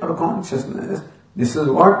chit or consciousness. This is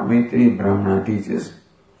what Maitreyi Brahmana teaches.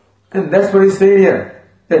 And that's what he said here.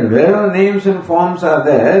 that wherever names and forms are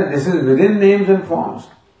there, this is within names and forms.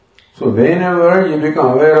 So whenever you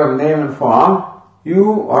become aware of name and form,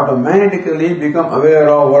 you automatically become aware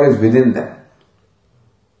of what is within them.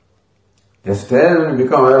 Just as when you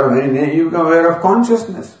become aware of any name, you become aware of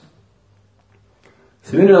consciousness.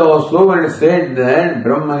 Similarly also when it said that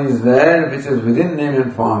Brahman is there which is within name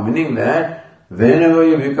and form, meaning that whenever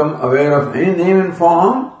you become aware of any name and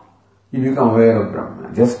form, you become aware of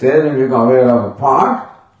Brahman. Just as when you become aware of a pot,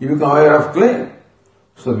 you become aware of clay.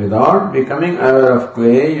 So without becoming aware of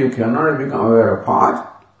clay, you cannot become aware of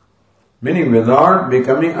pot. Meaning without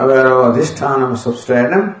becoming aware of adhisthana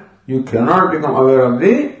substratum, you cannot become aware of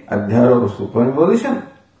the adhyara or superimposition.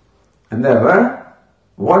 And therefore,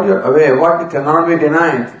 what you are aware, what cannot be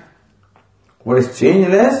denied, what is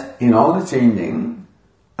changeless in all the changing,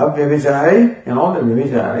 avyabhichari in all the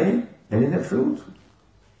vyabhichari, that is the truth.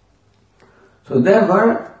 So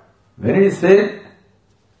therefore, when it is said,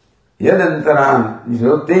 yadantaram,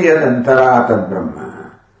 te yadantara tad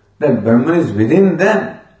Brahma, that Brahman is within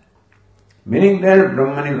them, meaning that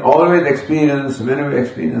Brahman is always experienced, whenever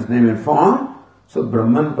experience name and form, so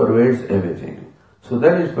Brahman pervades everything. So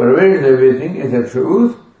that is pervades everything is the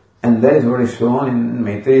truth, and that is what is shown in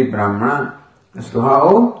Maitreyi Brahmana as to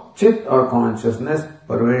how Chit or consciousness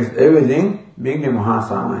pervades everything, being the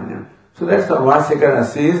Mahasamanya. So that's how Vasikara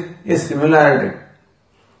sees a similarity.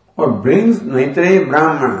 What brings Maitreyi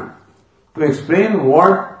Brahmana to explain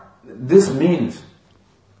what this means.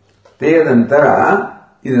 Teyadantara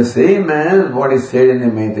is the same as what is said in the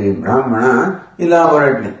Maitreyi Brahmana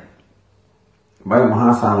elaborately by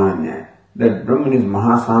Mahasamanya. That Brahman is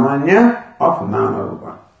Mahasamanya of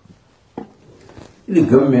Nama-rupa. Iti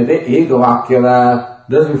gamyate ekavakyada.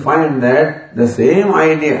 Thus we find that the same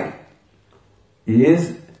idea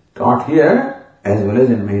is taught here as well as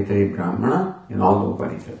in Maitreyi Brahmana in all the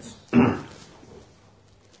Upanishads.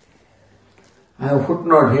 I have a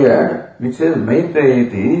footnote here which says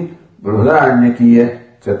Maitreyi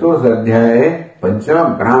Bruhadaranyakīya Chaturthadhyaye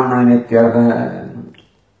Panchama Brahmana Nityartha.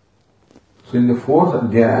 So in the fourth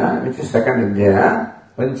adhyaya, which is second adhyaya,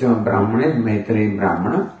 Panchama Brahmana is Maitreyi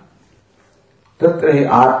Brahmana. Tatra hi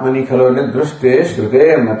atmani khalone drushte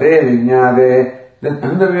shrute mate vijnade. The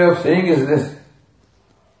another way of saying is this.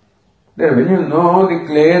 That when you know the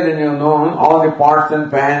clay, then you know all the pots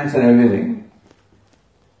and pans and everything.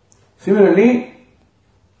 Similarly,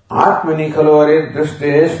 atmani khalore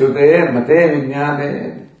drushte shrute mate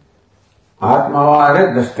vijnade.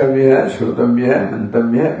 Atmavare drashtavya, shrutavya,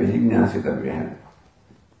 mantavya, vijnasitavya.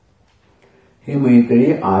 He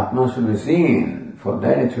Maitreyi, Atma should be seen, for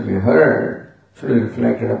that it should be heard, should be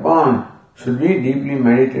reflected upon, should be deeply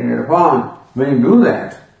meditated upon. When you do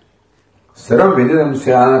that, sarvam vididam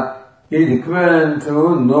syat is equivalent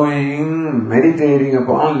to knowing, meditating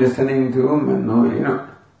upon, listening to, knowing,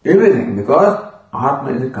 everything, because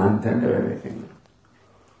Atma is the content of everything.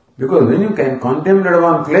 Because when you can contemplate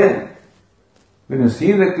upon clay, when you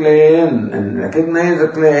see the clay and recognize the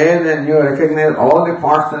clay, then you recognize all the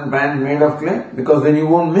pots and pans made of clay, because then you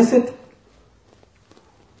won't miss it.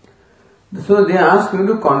 So they ask you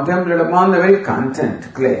to contemplate upon the very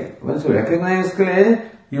content, clay. Once you recognize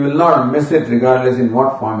clay, you will not miss it regardless in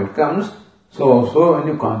what form it comes. So also when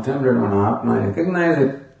you contemplate on Atma, recognize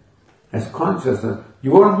it as consciousness,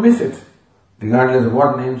 you won't miss it regardless of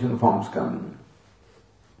what names and forms come.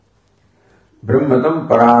 Brahmatam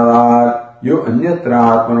paradat yo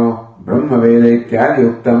anyatra atmano brahma veda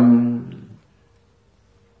ityadi uktam.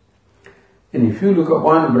 And if you look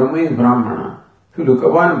upon Brahma is Brahmana, if you look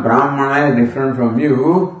upon Brahmana as different from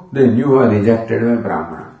you, then you are rejected by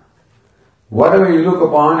Brahmana. Whatever you look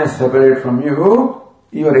upon as separate from you,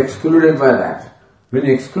 you are excluded by that. When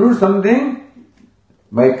you exclude something,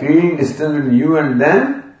 by creating distance between you and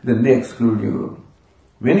them, then they exclude you.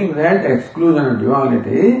 Meaning that exclusion of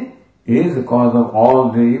duality is the cause of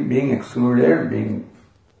all the being excluded, being,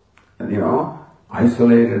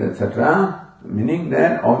 isolated, etc. Meaning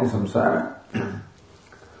that all the samsara.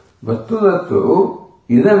 Vastudattu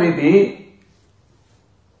idamiti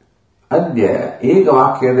adya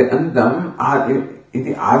ekavakyade antam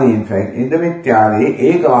iti adi, in fact, idamityadi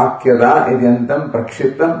ekavakyada iti antam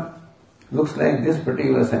prakshiptam. Looks like this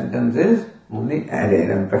particular sentence is only added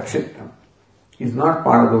and prakshiptam. It's not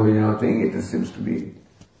part of the original thing, it seems to be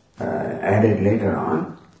added later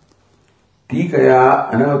on.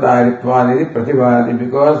 Tikaya anavataritvad pratibhati,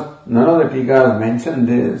 because none of the tikas mention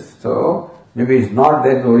this, so maybe it's not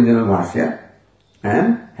that the original bhashya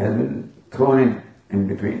and has been thrown in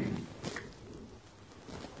between.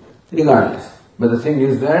 Regardless. But the thing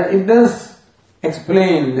is that it does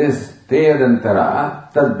explain this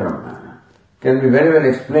Teyadantara Tad Brahma. Can be very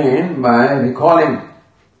well explained by recalling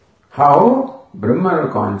how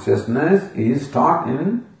Brahman consciousness is taught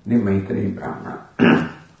in the Maitreyi Brahmana.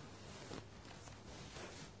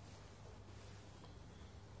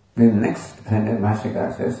 The next sentence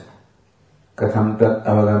Bhashyakara says, Katham tat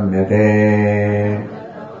avagamyate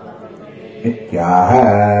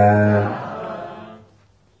ityaha.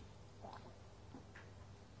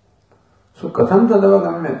 So Katham tat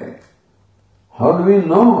avagamyate. How do we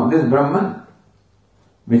know this Brahman,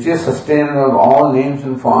 which is sustainer of all names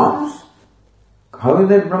and forms? How is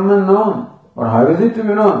that Brahman known? Or how is it to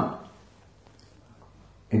be known?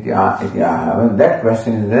 Ityaha. When that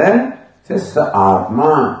question is there, says Sa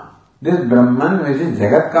Atma. This Brahman which is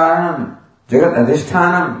Jagat Karanam, Jagat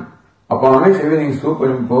Adhishthanam, upon which everything is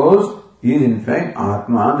superimposed, is in fact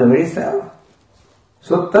Atma, the very self.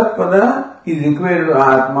 So Tat Pada is equated to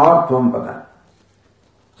Atma or Tvam Pada.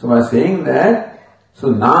 So by saying that, so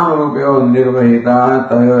Nam Rupyo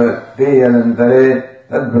Nirvahita Te Yadantare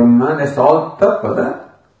Tad Brahman, that's all Tat Pada.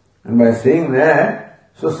 And by saying that,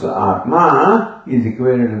 so Atma is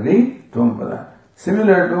equated to the Tvam Pada.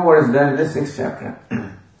 Similar to what is done in the 6th chapter.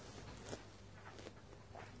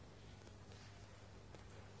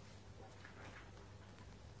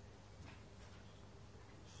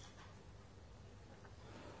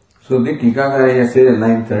 So the Tikakara says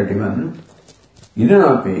line 31,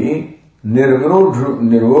 Idanapi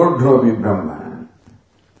Nirvodhropi Brahma.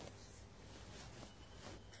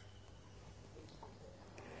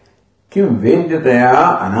 किम वेद्यतया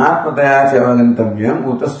अनात्मतया च अवगंतव्यम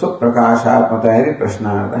उतस्व प्रकाशात्मतया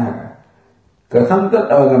प्रश्नार्थ है. कथम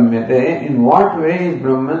तत् अवगम्यते? In what way is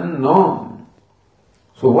Brahman known?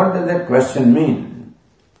 So what does that question mean?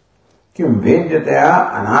 किम वेद्यतया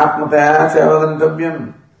अनात्मतया च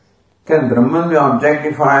अवगंतव्यम. Can Brahman be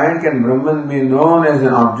objectified? Can Brahman be known as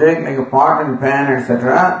an object like a pot and pan,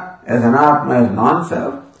 etc., as an Atma, as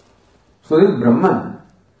non-self? So this Brahman,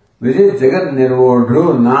 which is Jagat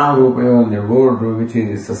Nirvodhru, Nam Rupayo Nirvodhru, which is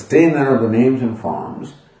the sustainer of the names and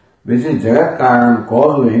forms, which is Jagat Karan,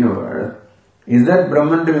 cause of the universe, is that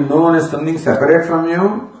Brahman to be known as something separate from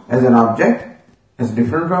you, as an object, as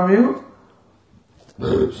different from you?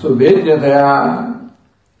 So Vedyataya,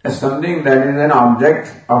 as something that is an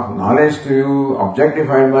object of knowledge to you,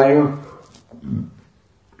 objectified by you.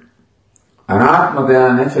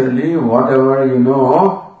 Anatmataya, naturally, whatever you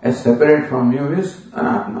know as separate from you is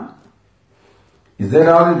Anatma. Is that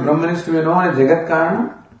how this Brahman is to be known as Jagat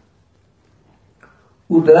Karana?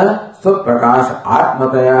 Uta Swaprakash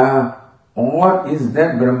Atmataya, or is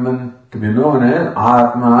that Brahman to be known as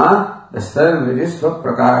Atma, the self which is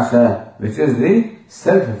Swaprakasha, which is the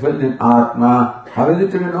self-fulfilled in Atma? How is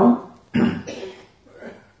it to be known?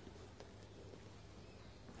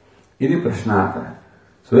 Iti Prashnartha.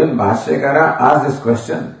 So when Bhashyakara asks this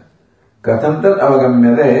question, Katham tat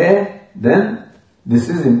avagamyate, then this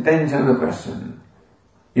is intention of the question.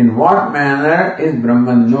 In what manner is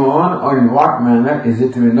Brahman known, or in what manner is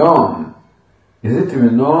it to be known? Is it to be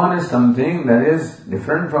known as something that is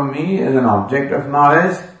different from me, as an object of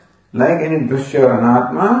knowledge, like any Drishya or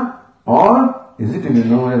Anatma, or is it to be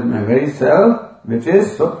known as my very self, which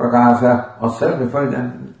is Swaprakaša or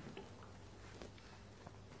self-effulgent?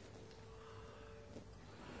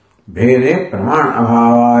 Bhede praman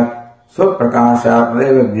abhavat Swaprakaša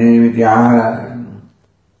tadeva jnayavityaha.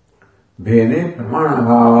 Bhede praman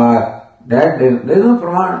abhavat, that there is no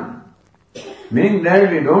praman. Meaning that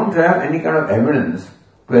we don't have any kind of evidence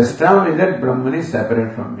to establish that Brahman is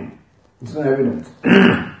separate from me. It's no evidence.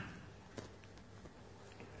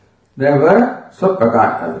 Therefore,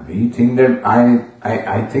 Swaprakaša, we think that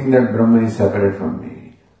I think that Brahman is separate from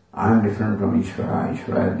me. I am different from Ishvara,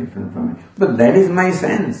 Ishvara is different from me. But that is my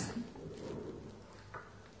sense.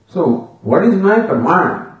 So, what is my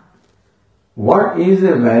pramana? What is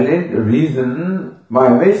a valid reason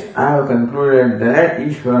by which I have concluded that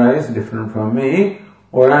Ishvara is different from me,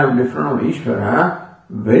 or I am different from Ishvara?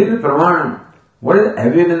 Where is the pramana? What is the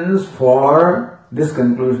evidence for this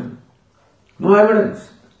conclusion? No evidence.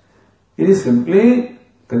 It is simply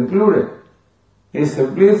concluded. It is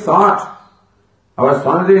simply thought. Our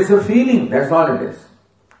Swamiji is a feeling, that's all it is.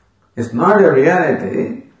 It's not a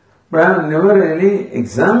reality, but I have never really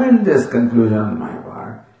examined this conclusion on my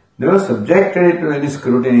part. Never subjected it to any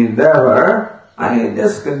scrutiny. Therefore, I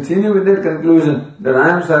just continue with that conclusion that I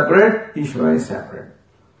am separate, Ishvara is separate.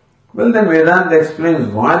 Well, then Vedanta explains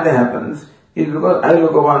why that happens. It's because I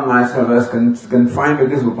look upon myself as confined to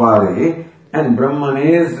this upadhi, and Brahman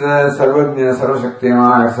is Sarvajna,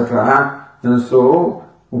 Sarvashaktiman, etc. And so,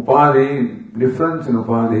 upadhi, difference in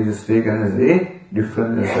upadhi is taken as a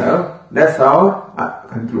difference in self. That's how I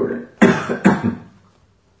concluded.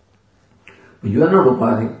 You are not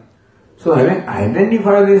upadhi. So having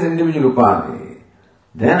identified this individual Upadhi,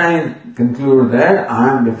 then I conclude that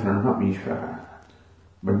I am different from Ishvara.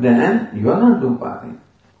 But then you are not the Upadhi.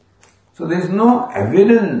 So there is no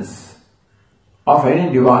evidence of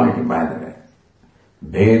any duality, by the way.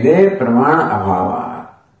 Bhede pramana abhava.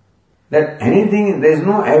 That anything, there is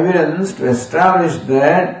no evidence to establish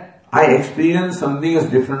that I experience something as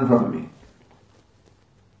different from me.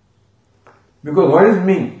 Because what is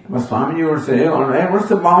me? But Swamiji would say, alright, what's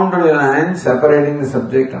the boundary line separating the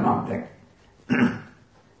subject and object?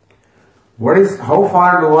 How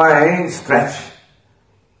far do I stretch?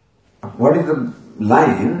 What is the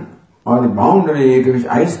line or the boundary to which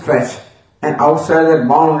I stretch, and outside that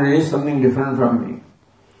boundary is something different from me?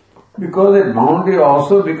 Because that boundary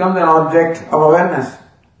also becomes an object of awareness.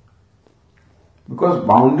 Because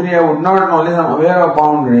boundary I would not know unless I am aware of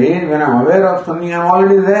boundary. When I am aware of something, I am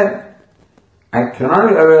already there. I cannot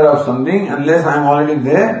be aware of something unless I am already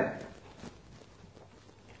there.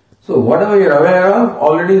 So whatever you are aware of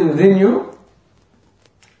already is within you.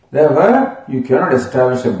 Therefore, you cannot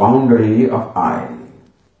establish a boundary of I.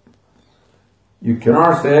 You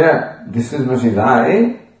cannot say this is much is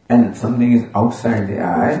I and something is outside the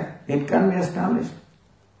I. It can be established.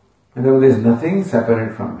 And there is nothing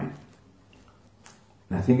separate from me.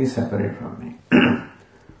 Nothing is separate from me.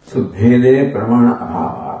 So bhede pramana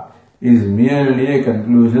abhava is merely a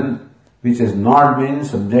conclusion which has not been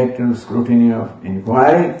subject to scrutiny of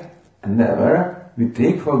inquiry, and therefore we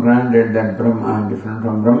take for granted that Brahma is different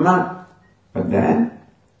from Brahma. But then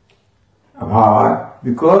abhava,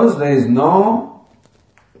 because there is no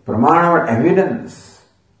pramana or evidence,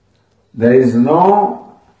 there is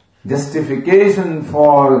no justification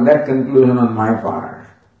for that conclusion on my part.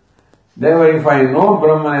 Therefore, if I know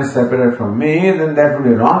Brahman is separate from me, then that would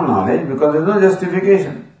be wrong knowledge because there is no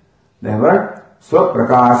justification. Therefore,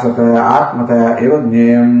 swaprakashataya atmataya eva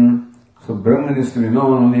jneyam. So Brahman is to be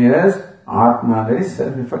known only as Atma, that is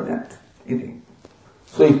self-effulgent.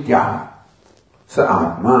 So ityaha. Sa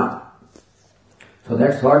Atma. So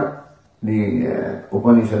that's what the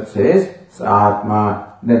Upanishad says. Sa Atma.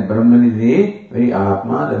 That Brahman is the very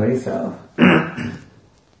Atma, the very self.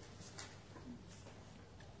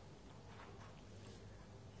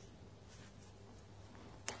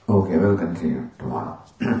 Okay, we'll continue tomorrow.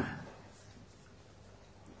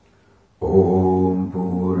 Om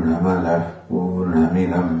Purnamadah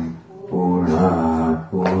Purnamidam Purnat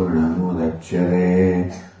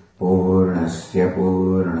Purnamudachyate Purnasya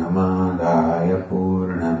Purnamadaya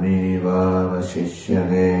Purnameva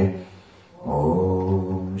Vasishyate.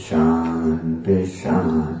 Om Shanti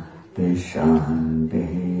Shanti Shanti.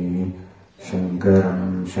 Shankaram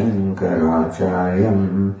Shankaracharyam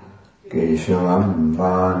Keshavam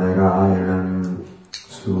Badarayanam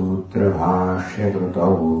Sutra Bhashya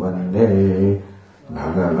Krutau Vande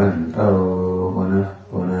Bhagavantau Punah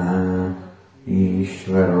Punah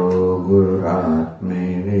Ishvaro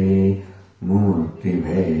Gururatmeri Murti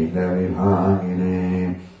Bheda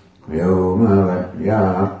Vibhagine Vyomavad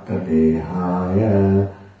Vyapta Dehaya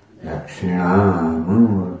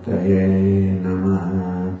Dakshinamurtaye Namaha.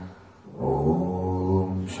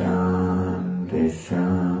 Om Shanti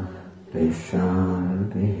Shanti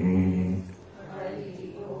Shanti.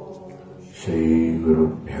 Shri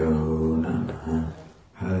Gurubhyo Namaha.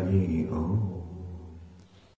 Hari Om.